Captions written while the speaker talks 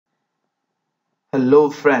Hello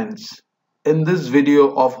friends, in this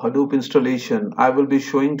video of Hadoop installation, I will be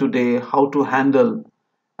showing today how to handle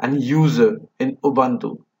an user in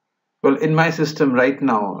Ubuntu. Well, in my system right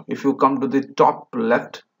now, if you come to the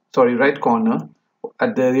right corner,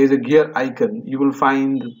 there is a gear icon, you will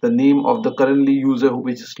find the name of the currently user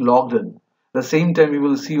which is logged in. At the same time, you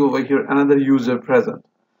will see over here another user present.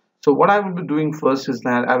 So what I will be doing first is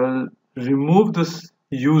that I will remove this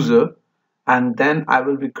user and then I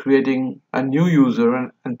will be creating a new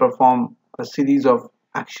user and perform a series of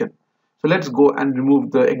action. So let's go and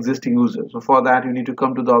remove the existing user. So for that you need to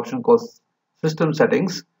come to the option called system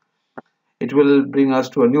settings. It will bring us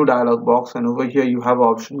to a new dialog box, and over here you have an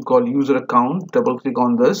option called user account. Double click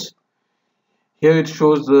on this. Here it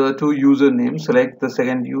shows the two usernames. Select the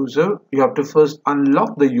second user. You have to first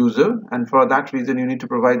unlock the user, and for that reason you need to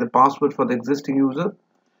provide the password for the existing user.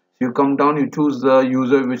 So you come down, you choose the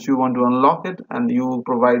user which you want to unlock it, and you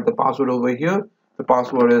provide the password over here. The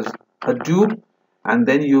password is hadoop, and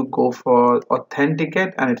then you go for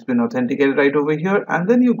authenticate, and it's been authenticated right over here, and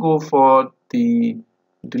then you go for the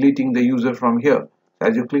deleting the user from here. So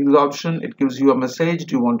as you click the option, it gives you a message.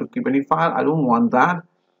 Do you want to keep any file? I don't want that.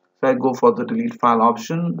 So I go for the delete file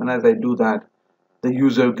option, and as I do that, the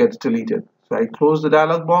user gets deleted. So I close the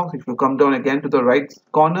dialog box. If you come down again to the right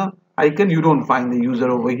corner icon, you don't find the user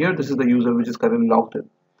over here. This is the user which is currently logged in.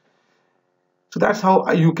 So that's how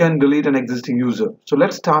you can delete an existing user. So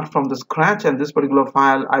let's start from the scratch, and this particular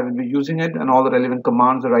file I will be using it, and all the relevant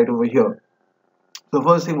commands are right over here. The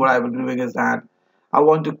first thing what I will be doing is that I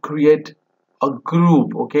want to create a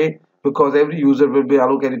group, okay, because every user will be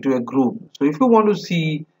allocated to a group. So if you want to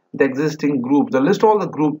see the existing group, the list all the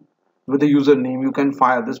group with the username, you can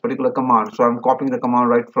fire this particular command. So I'm copying the command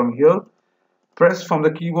right from here. Press from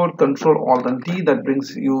the keyboard Control Alt and T. That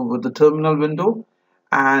brings you with the terminal window.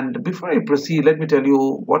 And before I proceed, let me tell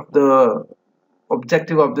you what the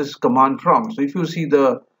objective of this command prompt. So if you see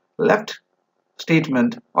the left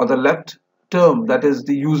statement or the left term, that is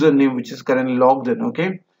the username which is currently logged in,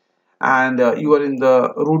 okay, and you are in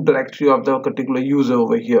the root directory of the particular user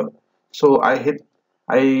over here. So I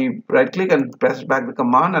right click and press back the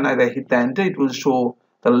command, and as I hit the enter, it will show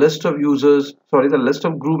the list of users, the list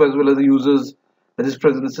of group as well as the users that is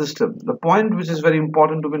present in the system. The point which is very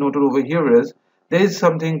important to be noted over here is there is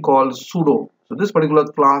something called pseudo. So this particular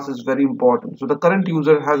class is very important. So the current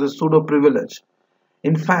user has a pseudo privilege.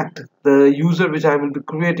 In fact, the user which I will be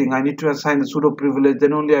creating, I need to assign the pseudo privilege,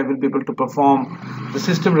 then only I will be able to perform the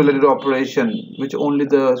system related operation, which only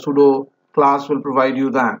the pseudo class will provide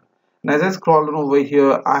you that. And as I scroll on over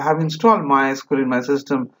here, I have installed MySQL in my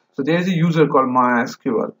system. So there is a user called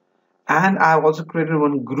MySQL. And I have also created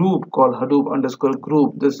one group called Hadoop underscore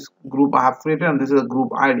group. This group I have created, and this is a group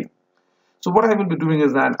ID. So what I will be doing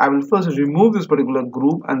is that I will first remove this particular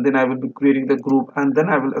group, and then I will be creating the group, and then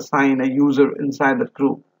I will assign a user inside that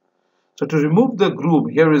group. So to remove the group,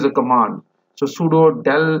 here is a command. So sudo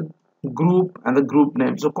del group and the group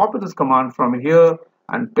name. So copy this command from here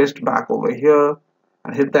and paste back over here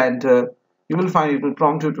and hit the enter. You will find it will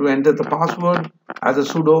prompt you to enter the password as a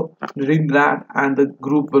sudo, delete that, and the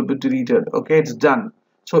group will be deleted. Okay, it's done.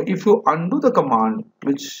 So if you undo the command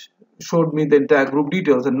which showed me the entire group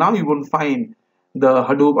details, and now you won't find the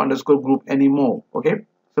Hadoop underscore group anymore. Okay,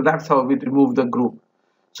 so that's how we remove the group.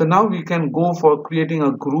 So now we can go for creating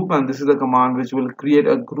a group, and this is the command which will create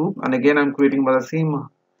a group, and again I'm creating by the same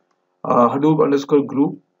Hadoop underscore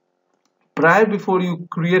group. Before you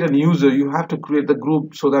create a user, you have to create the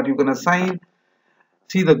group so that you can assign.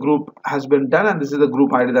 See, the group has been done, and this is the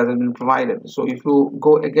group ID that has been provided. So if you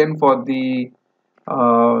go again for the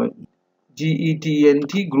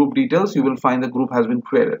GETNT group details, you will find the group has been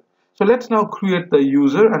created. So let's now create the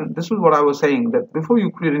user, and this is what I was saying, that before you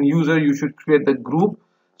create a user, you should create the group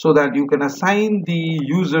so that you can assign the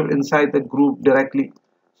user inside the group directly.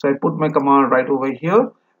 So I put my command right over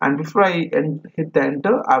here, and before I hit the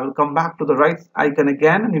enter, I will come back to the right icon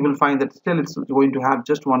again, and you will find that still it's going to have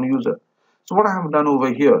just one user. So what I have done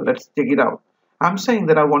over here, let's check it out. I'm saying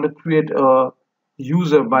that I want to create a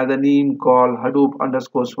user by the name called Hadoop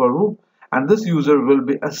underscore Swaroop, and this user will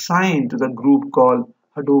be assigned to the group called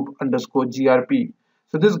Hadoop underscore GRP.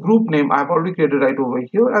 So this group name I've already created right over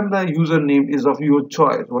here, and the username is of your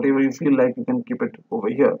choice. Whatever you feel like, you can keep it over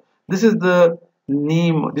here. This is the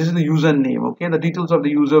name, this is the username. Okay, the details of the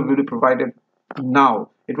user will be provided now.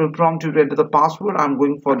 It will prompt you to enter the password. I'm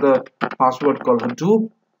going for the password called Hadoop,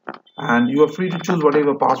 and you are free to choose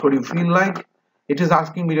whatever password you feel like. It is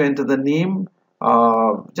asking me to enter the name.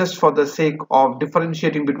 Just for the sake of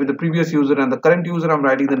differentiating between the previous user and the current user, I'm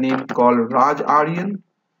writing the name called Raj Aryan.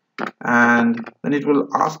 and then it will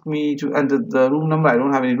ask me to enter the room number. I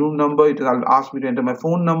don't have any room number. It will ask me to enter my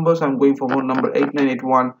phone number, so I'm going for phone number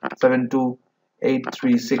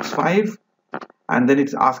 8981728365, and then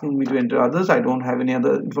it's asking me to enter others. I don't have any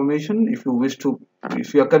other information. If you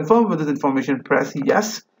are confirmed with this information, press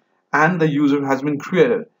yes, and the user has been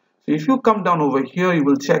created. So if you come down over here, you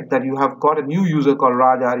will check that you have got a new user called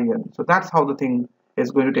Raj Aryan. So that's how the thing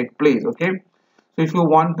is going to take place. Okay, so if you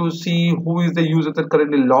want to see who is the user that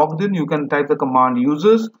currently logged in, you can type the command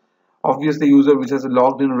users. Obviously, the user which has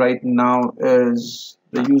logged in right now is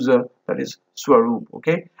the user that is Swaroop.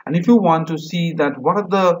 Okay, and if you want to see that what are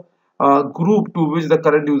the group to which the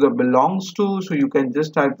current user belongs to, so you can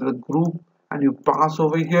just type the group and you pass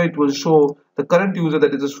over here. It will show the current user,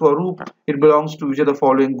 that is a Swaroop. It belongs to which of the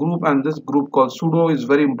following group, and this group called pseudo is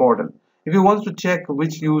very important. If you want to check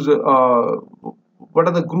which user, what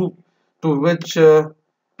are the group to which the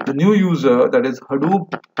new user, that is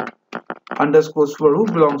Hadoop underscore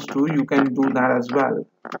Swaroop belongs to, you can do that as well.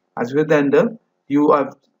 As with the enter, you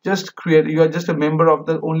are just a member of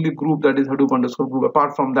the only group, that is Hadoop underscore group.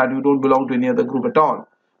 Apart from that, you don't belong to any other group at all.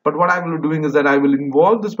 But what I will be doing is that I will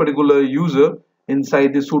involve this particular user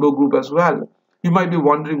inside the pseudo group as well. You might be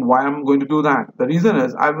wondering why I'm going to do that. The reason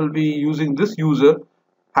is I will be using this user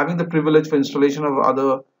having the privilege for installation of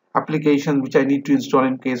other applications which I need to install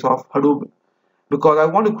in case of Hadoop, because I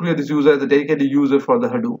want to create this user as a dedicated user for the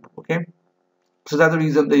Hadoop. Okay, so that's the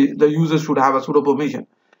reason the user should have a pseudo permission.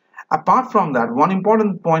 Apart from that, one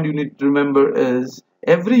important point you need to remember is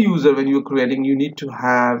every user, when you're creating, you need to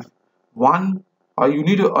have one, or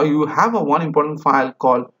you have a one important file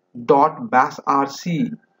called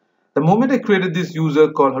 .basrc. The moment I created this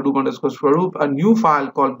user called Hadoop underscore Swaroop, a new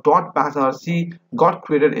file called .basrc got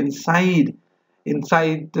created inside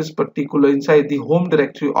the home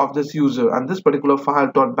directory of this user, and this particular file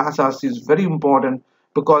 .basrc is very important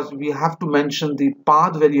because we have to mention the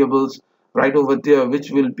path variables right over there, which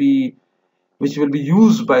will be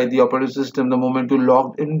used by the operating system the moment you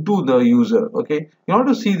log into the user. Okay, in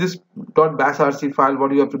order to see this .basrc file,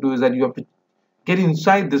 what you have to do is that you have to get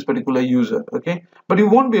inside this particular user. Okay, but you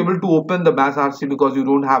won't be able to open the basrc because you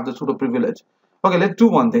don't have the pseudo privilege. Okay, let's do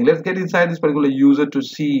one thing. Let's get inside this particular user to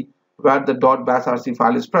see where the .basrc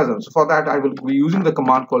file is present. So for that, I will be using the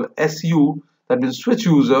command called su, that means switch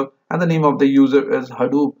user, and the name of the user is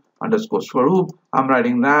Hadoop underscore Swaroop. I'm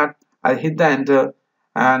writing that. I hit the enter,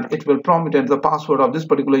 and it will prompt me to enter the password of this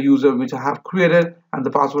particular user which I have created, and the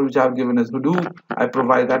password which I have given is Hadoop. I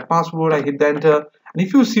provide that password. I hit the enter, and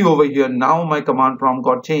if you see over here, now my command prompt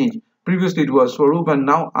got changed. Previously it was Swaroop, and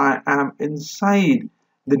now I am inside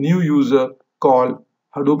the new user called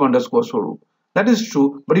Hadoop underscore Swaroop. That is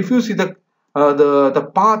true, but if you see the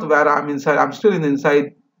path where I'm inside, I'm still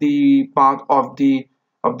inside the path of the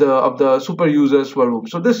super user Swaroop.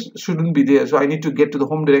 So this shouldn't be there. So I need to get to the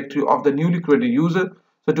home directory of the newly created user.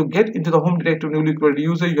 So to get into the home directory of newly created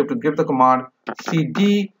user, you have to give the command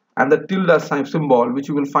cd and the tilde sign symbol, which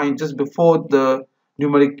you will find just before the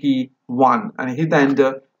numeric key 1, and hit the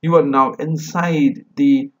enter. You are now inside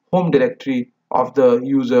the home directory of the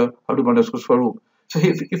user Hadoop underscore Swaroop. So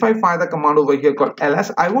if I fire the command over here called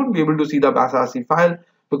ls, I won't be able to see the basrc file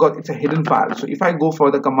because it's a hidden file. So if I go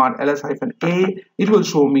for the command ls-a, it will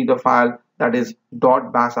show me the file that is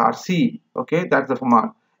 .basrc. Okay, that's the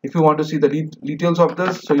command. If you want to see the details of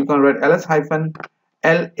this, so you can write ls-la.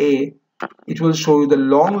 It will show you the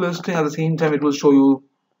long listing. At the same time, it will show you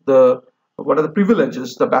what are the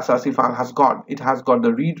privileges the basrc file has got. It has got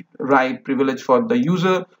the read-write privilege for the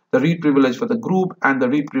user, the read privilege for the group, and the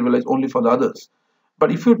read privilege only for the others.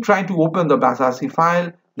 But if you try to open the basrc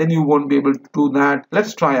file, then you won't be able to do that.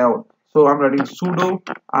 Let's try out. So I'm writing sudo,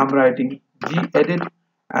 I'm writing gedit,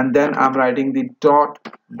 and then I'm writing the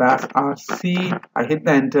 .basrc. I hit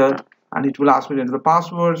the enter, and it will ask me to enter the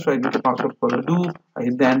password. So I get the password for Hadoop. I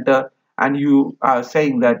hit the enter, and you are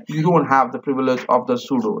saying that you don't have the privilege of the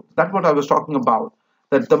sudo. That's what I was talking about.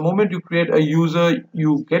 That the moment you create a user,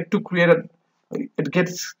 you get to create it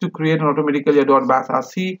gets to create automatically a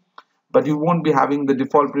 .basrc, but you won't be having the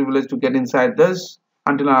default privilege to get inside this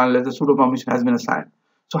until and unless the sudo permission has been assigned.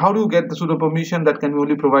 So how do you get the sudo permission? That can be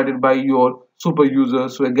only provided by your super user.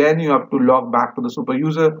 So again, you have to log back to the super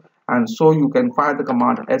user, and so you can fire the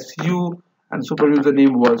command su, and super user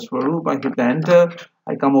name was Swaroop. I hit the enter.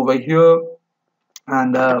 I come over here,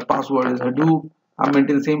 and the password is Hadoop. I'm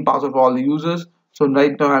maintaining the same password for all the users. So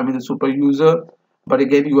right now I'm in the super user, but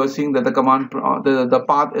again you are seeing that the command the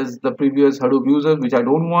path is the previous Hadoop user, which I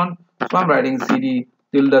don't want. So I'm writing cd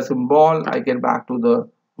tilde symbol. I get back to the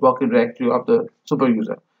working directory of the super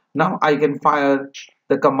user. Now I can fire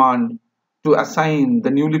the command to assign the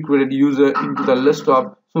newly created user into the list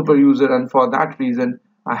of super user, and for that reason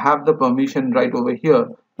I have the permission right over here,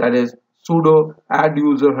 that is sudo add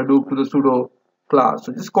user hadoop to the sudo class.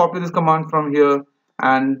 So just copy this command from here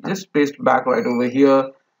and just paste back right over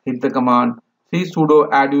here, hit the command, see sudo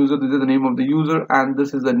add user, this is the name of the user and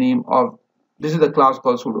this is the name of, this is the class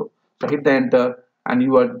called sudo. So hit the enter and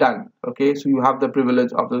you are done. Okay, so you have the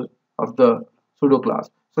privilege of the sudo class.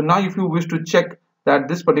 So now if you wish to check that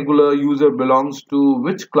this particular user belongs to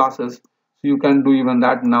which classes, so you can do even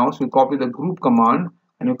that now. So you copy the group command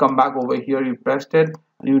and you come back over here, you pressed it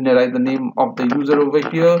and you write the name of the user over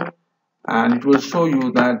here and it will show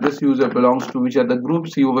you that this user belongs to which are the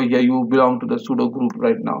groups. See over here, you belong to the sudo group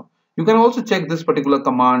right now. You can also check this particular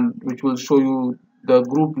command which will show you the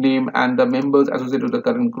group name and the members associated with the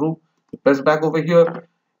current group. You press back over here,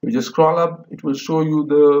 you just scroll up, it will show you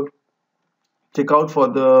the check out for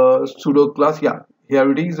the pseudo class. Yeah,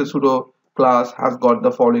 here it is, the pseudo class has got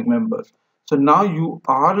the following members. So now you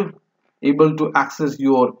are able to access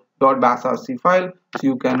your .basrc file, so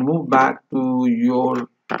you can move back to your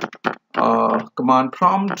command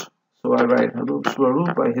prompt. So I write hadoop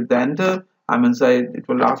swaroop, I hit the enter, I'm inside, it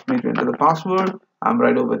will ask me to enter the password, I'm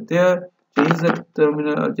right over there, change the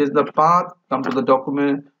terminal, change the path, come to the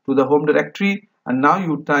document, to the home directory, and now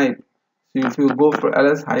you type. So if you go for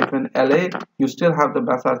ls-la, you still have the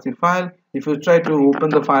basrc file. If you try to open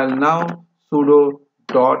the file now,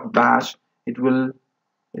 sudo.bash, it will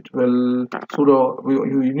sudo,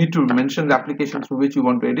 you need to mention the application through which you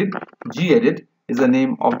want to edit. gedit is the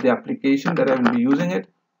name of the application that I will be using it.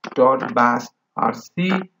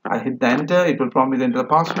 .basrc, I hit the enter, it will prompt me to enter the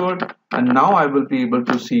password, and now I will be able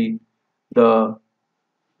to see the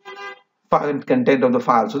content of the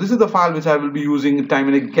file. So this is the file which I will be using time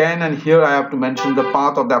and again, and here I have to mention the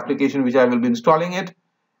path of the application which I will be installing it.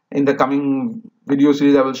 In the coming video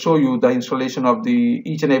series I will show you the installation of the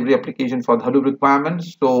each and every application for the Hadoop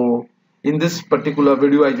requirements. So in this particular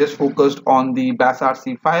video I just focused on the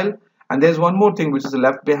basrc file, and there's one more thing which is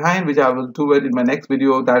left behind, which I will do it in my next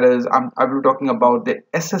video. That is, I will be talking about the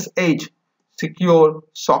SSH secure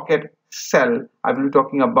socket cell. I will be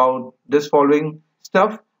talking about this following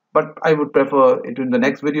stuff, but I would prefer it in the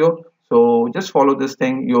next video. So just follow this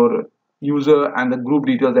thing, your user and the group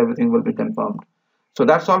details, everything will be confirmed. So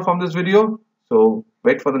that's all from this video. So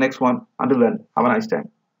wait for the next one. Until then, have a nice time.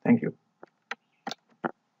 Thank you.